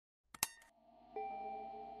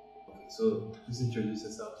So please introduce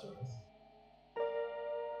yourself to us.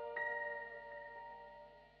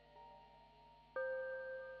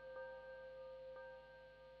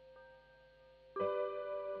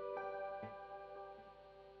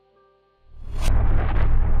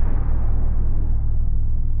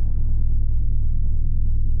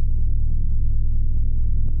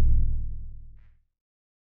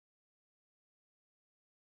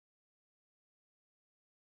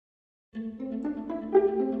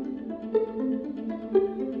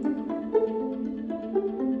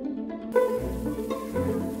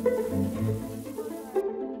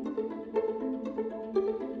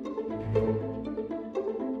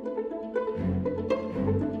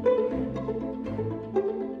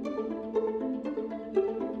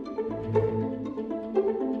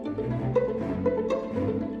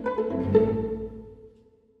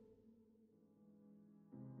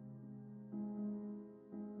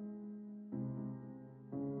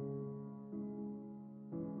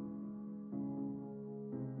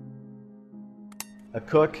 A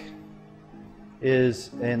cook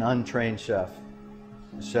is an untrained chef.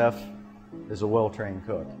 A chef is a well-trained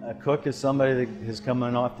cook. A cook is somebody that is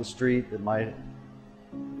coming off the street that might,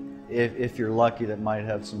 if you're lucky, that might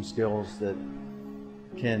have some skills that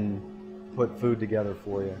can put food together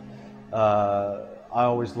for you. I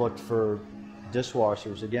always looked for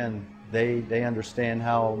dishwashers. Again, they understand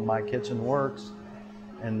how my kitchen works,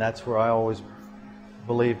 and that's where I always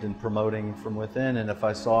believed in promoting from within. And if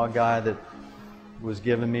I saw a guy that was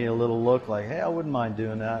giving me a little look like, hey, I wouldn't mind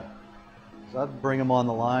doing that, so I'd bring them on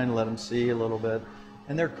the line, let them see a little bit.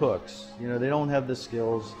 And they're cooks, you know, they don't have the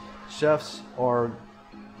skills. Chefs are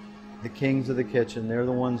the kings of the kitchen. They're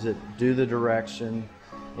the ones that do the direction.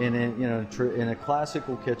 And in a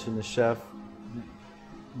classical kitchen, the chef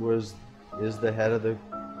is the head of the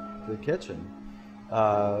kitchen.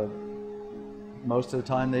 Most of the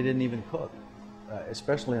time, they didn't even cook,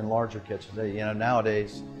 especially in larger kitchens.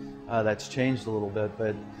 Nowadays, that's changed a little bit,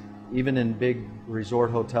 but even in big resort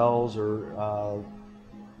hotels or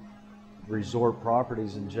resort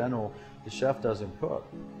properties in general, the chef doesn't cook.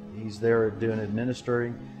 He's there doing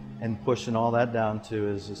administering and pushing all that down to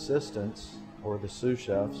his assistants or the sous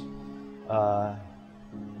chefs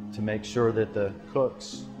to make sure that the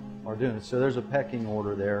cooks are doing it. So there's a pecking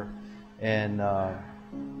order there, and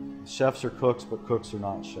chefs are cooks, but cooks are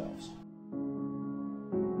not chefs.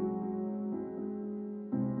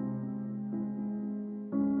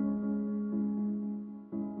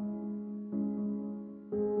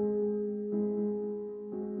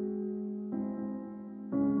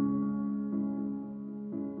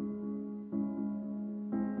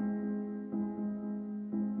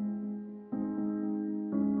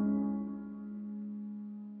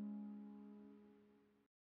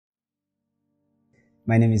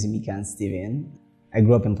 My name is Mikan Steven. I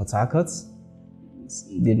grew up in Port Harcourt,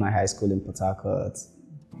 did my high school in Port Harcourt.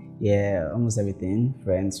 Yeah, almost everything,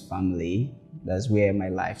 friends, family. That's where my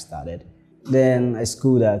life started. Then I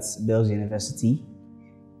schooled at Bells University.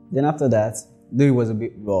 Then after that, though it was a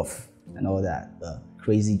bit rough and all that, but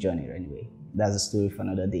crazy journey anyway. That's a story for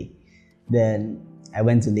another day. Then I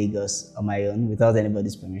went to Lagos on my own without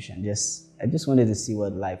anybody's permission. I just wanted to see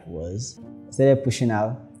what life was. I started pushing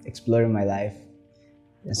out, exploring my life.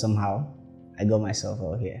 And somehow, I got myself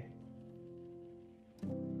out here.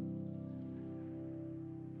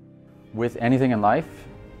 With anything in life,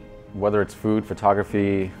 whether it's food,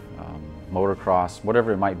 photography, motocross,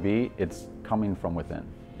 whatever it might be, it's coming from within.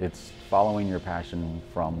 It's following your passion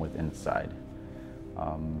from within inside.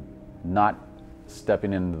 Not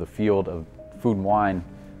stepping into the field of food and wine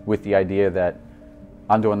with the idea that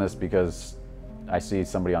I'm doing this because I see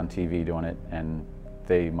somebody on TV doing it and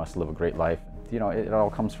they must live a great life. You know, it all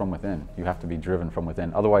comes from within. You have to be driven from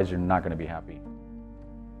within. Otherwise, you're not going to be happy.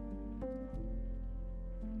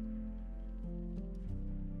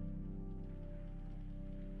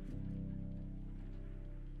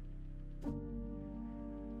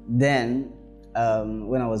 Then,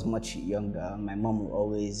 when I was much younger, my mom would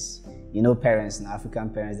always, parents and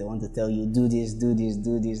African parents, they want to tell you, do this, do this,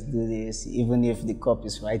 do this, do this. Even if the cup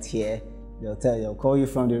is right here, they'll call you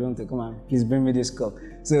from the room to come and please bring me this cup.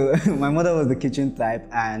 So my mother was the kitchen type,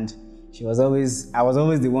 and I was always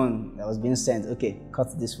the one that was being sent, okay,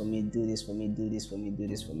 cut this for me, do this for me, do this for me, do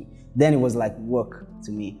this for me. Then it was like work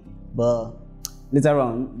to me. But later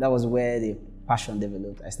on, that was where the passion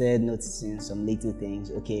developed. I started noticing some little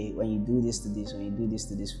things. Okay, when you do this to this, when you do this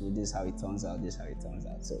to this food, this is how it turns out, this is how it turns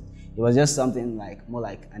out. So it was just something more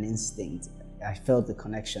like an instinct. I felt the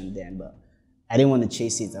connection then, but I didn't want to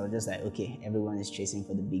chase it. I was just like, okay, everyone is chasing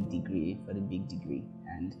for the big degree,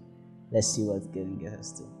 and let's see what's going to get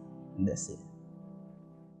us to. And that's it.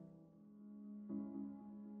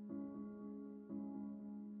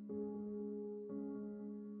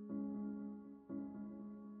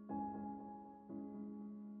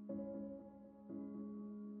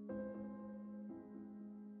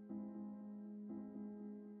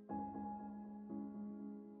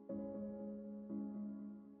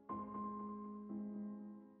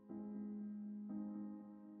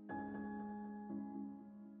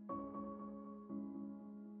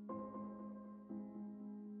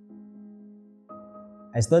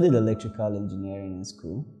 I studied electrical engineering in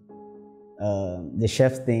school. The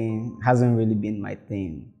chef thing hasn't really been my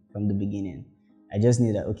thing from the beginning. I just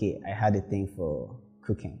knew that, okay, I had a thing for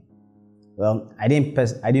cooking. Well, I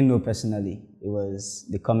didn't know personally. It was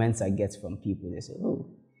the comments I get from people. They say, oh,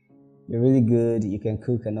 you're really good, you can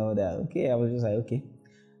cook and all that. Okay, I was just like, okay.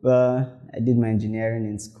 Well, I did my engineering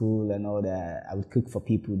in school and all that. I would cook for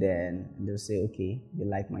people then, and they'll say, okay, they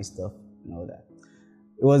like my stuff and all that.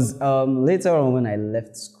 It was later on when I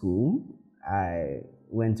left school, I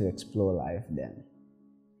went to explore life then.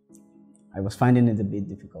 I was finding it a bit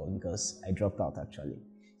difficult because I dropped out actually.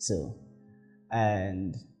 So,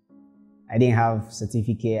 and I didn't have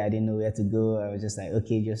certificate, I didn't know where to go. I was just like,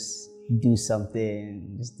 okay, just do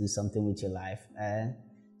something with your life.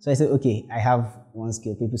 So I said, okay, I have one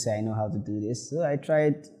skill. People say I know how to do this. So I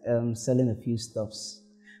tried selling a few stuffs,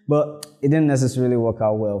 but it didn't necessarily work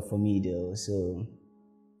out well for me though. So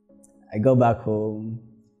I got back home.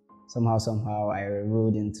 Somehow I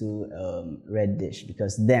rolled into Red Dish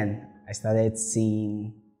because then I started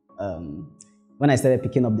seeing, when I started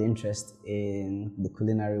picking up the interest in the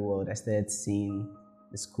culinary world, I started seeing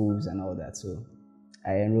the schools and all that. So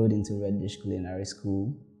I enrolled into Red Dish Culinary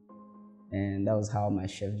School, and that was how my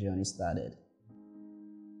chef journey started.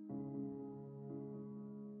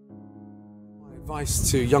 My advice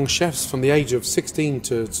to young chefs from the age of 16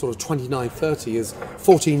 to sort of 29, 30 is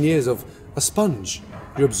 14 years of a sponge.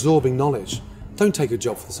 You're absorbing knowledge. Don't take a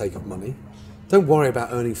job for the sake of money. Don't worry about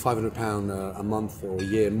earning £500 a month or a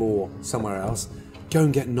year more somewhere else. Go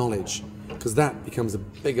and get knowledge, because that becomes a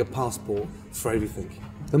bigger passport for everything.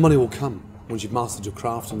 The money will come once you've mastered your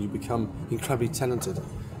craft and you become incredibly talented.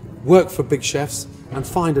 Work for big chefs and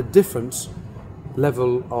find a different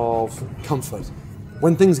level of comfort.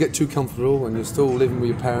 When things get too comfortable and you're still living with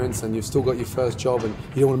your parents and you've still got your first job and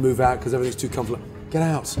you don't want to move out because everything's too comfortable, get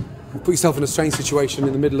out. Put yourself in a strange situation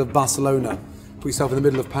in the middle of Barcelona. Put yourself in the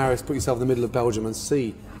middle of Paris, put yourself in the middle of Belgium and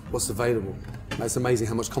see what's available. It's amazing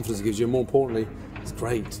how much confidence it gives you, and more importantly, it's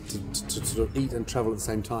great to sort of eat and travel at the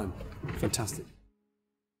same time. Fantastic.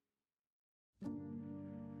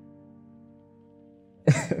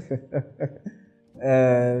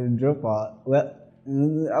 Drop out. Well,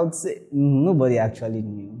 I would say nobody actually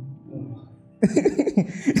knew.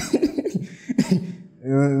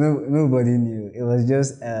 Nobody knew. It was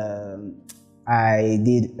just I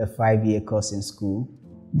did a 5-year course in school,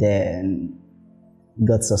 then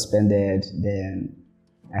got suspended, then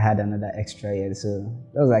I had another extra year, so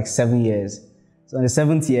that was like 7 years. So in the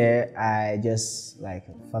 7th year, I just like,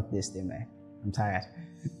 fuck this thing, man. I'm tired.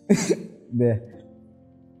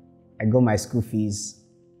 I got my school fees,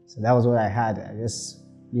 so that was what I had. I just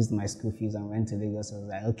used my school fees and went to Lagos. I was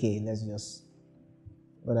like, okay, let's just,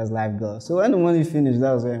 where does life go? So when the money finished,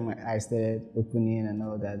 that was when my eyes started opening and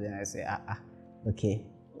all that. Then I said, okay,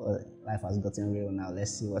 well, life has gotten real now.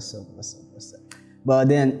 Let's see what's up. But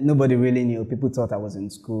then nobody really knew. People thought I was in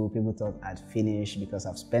school. People thought I'd finished because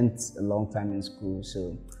I've spent a long time in school.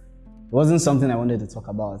 So it wasn't something I wanted to talk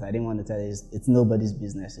about. I didn't want to tell you, it's nobody's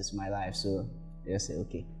business. It's my life. So I just said,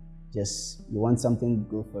 okay, just, you want something,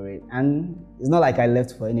 go for it. And it's not like I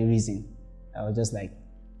left for any reason. I was just like,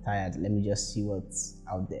 tired, let me just see what's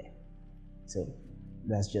out there. So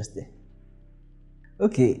that's just it.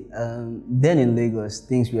 Okay, then in Lagos,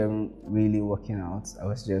 things weren't really working out. I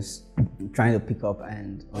was just trying to pick up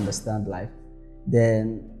and understand life.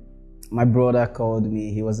 Then my brother called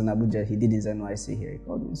me. He was in Abuja. He did his NYC here. He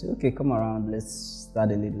called me and said, okay, come around. Let's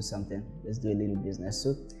start a little something. Let's do a little business.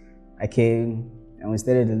 So I came and we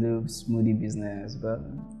started a little smoothie business, but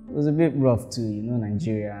it was a bit rough too. You know,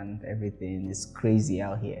 Nigeria and everything is crazy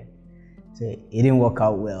out here. So it didn't work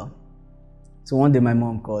out well. So one day my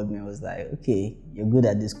mom called me and was like, okay, you're good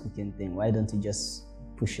at this cooking thing. Why don't you just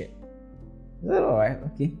push it? I said, all right,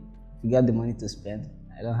 okay. If you got the money to spend,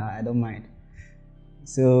 I don't mind.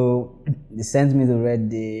 So they sent me to Red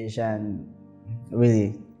Dish, and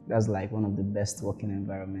really, that's like one of the best working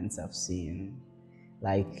environments I've seen.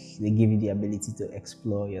 Like, they give you the ability to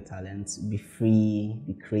explore your talents, be free,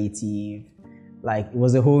 be creative. Like, it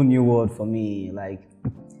was a whole new world for me. Like,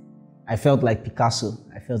 I felt like Picasso.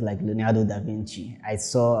 I felt like Leonardo da Vinci. I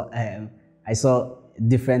saw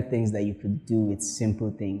different things that you could do with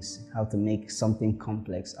simple things, how to make something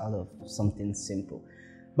complex out of something simple.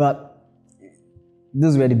 But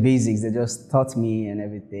those were the basics. They just taught me and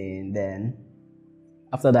everything. Then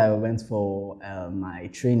after that, I went for my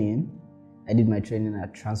training. I did my training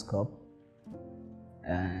at Transcorp,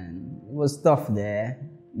 and it was tough there.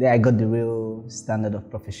 There I got the real standard of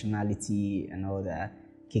professionality and all that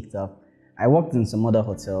kicked up. I worked in some other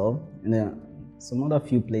hotel, and some other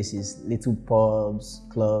few places, little pubs,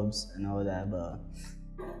 clubs, and all that. But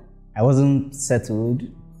I wasn't settled.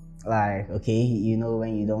 Like, okay, you know,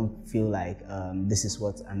 when you don't feel like this is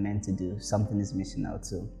what I'm meant to do, something is missing out.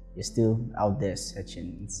 So you're still out there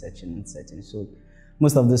searching and searching and searching. So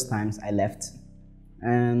most of those times I left,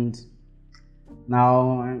 and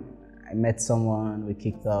now I met someone, we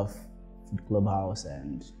kicked off Food Clubhouse,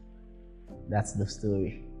 and that's the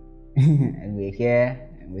story. And we're here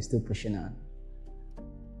and we're still pushing on.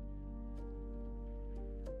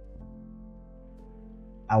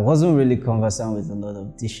 I wasn't really conversant with a lot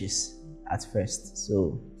of dishes at first,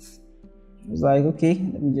 so I was like, okay,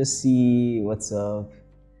 let me just see what's up.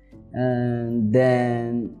 And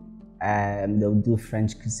then they'll do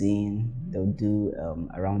French cuisine, they'll do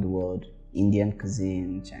around the world, Indian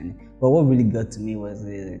cuisine, Chinese. But what really got to me was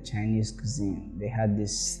the Chinese cuisine. They had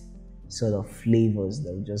this sort of flavors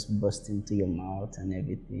that would just burst into your mouth and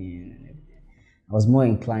everything. I was more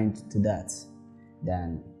inclined to that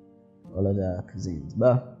than all other cuisines,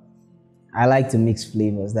 but I like to mix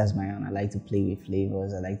flavors. That's my own. I like to play with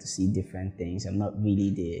flavors. I like to see different things. I'm not really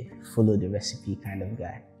the follow the recipe kind of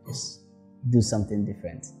guy. Just do something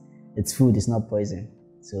different. It's food, it's not poison.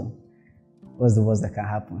 So what's the worst that can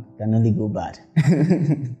happen? It can only go bad.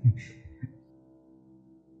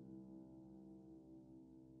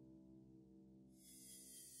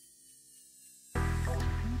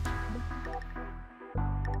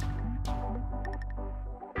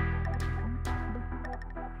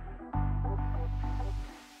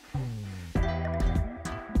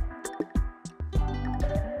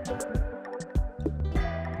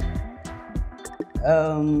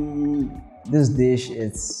 This dish,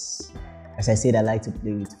 it's, as I said, I like to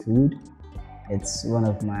play with food. It's one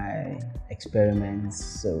of my experiments,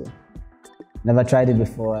 so never tried it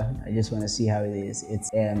before. I just want to see how it is.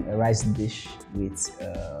 It's a rice dish with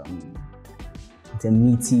a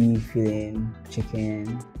meaty filling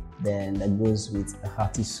chicken, then that goes with a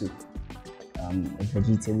hearty soup, a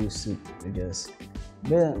vegetable soup, just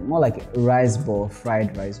more like a rice ball,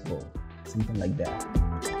 fried rice ball, something like that.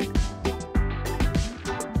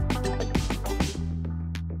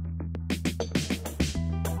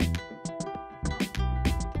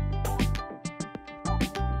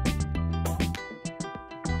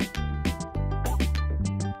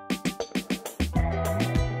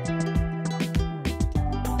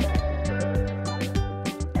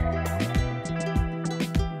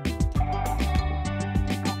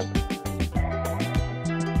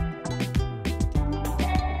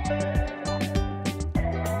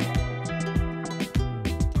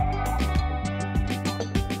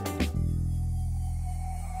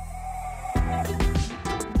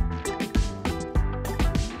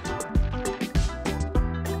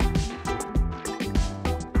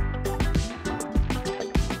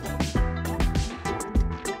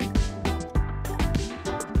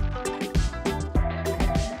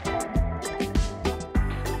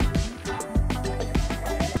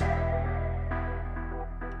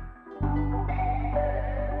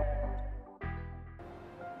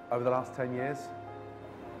 Over the last 10 years,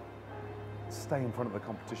 stay in front of the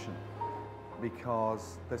competition,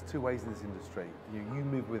 because there's two ways in this industry. You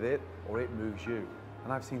move with it or it moves you.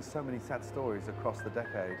 And I've seen so many sad stories across the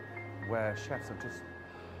decade where chefs have just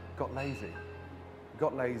got lazy,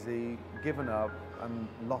 given up and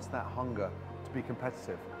lost that hunger to be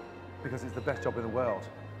competitive, because it's the best job in the world.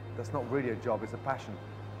 That's not really a job, it's a passion.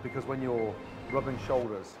 Because when you're rubbing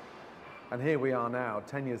shoulders, and here we are now,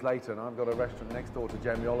 10 years later, and I've got a restaurant next door to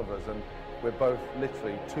Jamie Oliver's, and we're both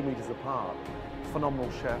literally 2 meters apart. Phenomenal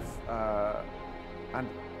chef, and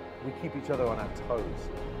we keep each other on our toes.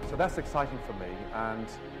 So that's exciting for me, and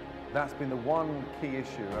that's been the one key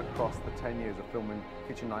issue across the 10 years of filming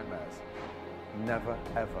Kitchen Nightmares. Never,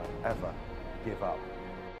 ever, ever give up.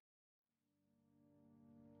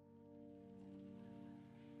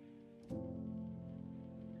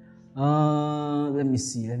 Let me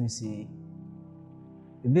see.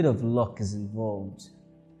 A bit of luck is involved,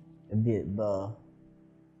 a bit, but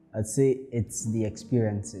I'd say it's the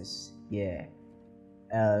experiences, yeah.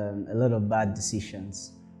 A lot of bad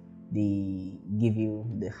decisions, they give you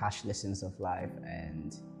the harsh lessons of life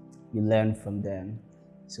and you learn from them.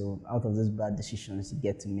 So out of those bad decisions, you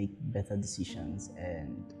get to make better decisions,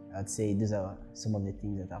 and I'd say these are some of the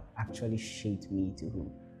things that have actually shaped me to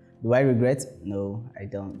who. Do I regret? No, I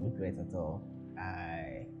don't regret at all.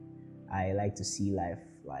 I like to see life,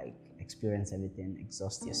 like experience everything,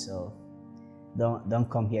 exhaust yourself. Don't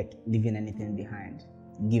come here leaving anything behind.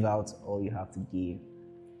 Give out all you have to give.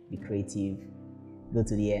 Be creative. Go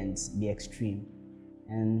to the ends. Be extreme,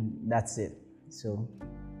 and that's it. So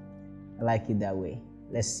I like it that way.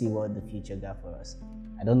 Let's see what the future got for us.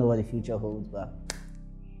 I don't know what the future holds, but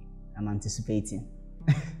I'm anticipating.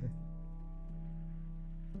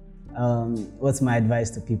 What's my advice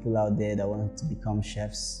to people out there that want to become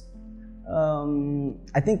chefs?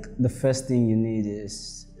 I think the first thing you need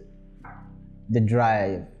is the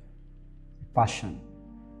drive, passion,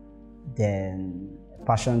 then a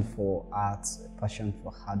passion for art, a passion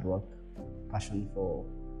for hard work, passion for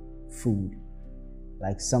food.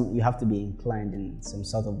 Like you have to be inclined in some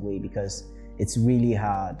sort of way, because it's really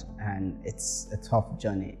hard and it's a tough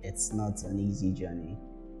journey. It's not an easy journey.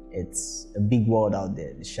 It's a big world out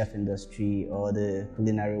there. The chef industry or the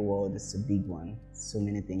culinary world, it's a big one. So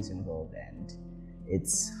many things involved, and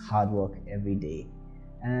it's hard work every day.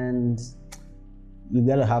 And you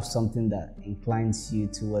gotta have something that inclines you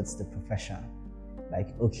towards the profession.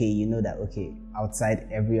 Like, okay, you know that, okay, outside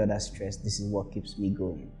every other stress, this is what keeps me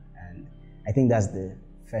going. And I think that's the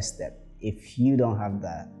first step. If you don't have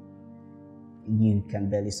that, you can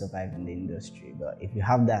barely survive in the industry. But if you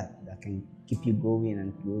have that, that can keep you going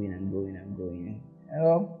and going and going and going.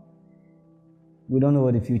 Well, we don't know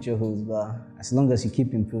what the future holds, but as long as you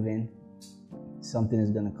keep improving, something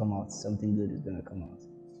is gonna come out, something good is gonna come out.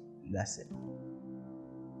 And that's it.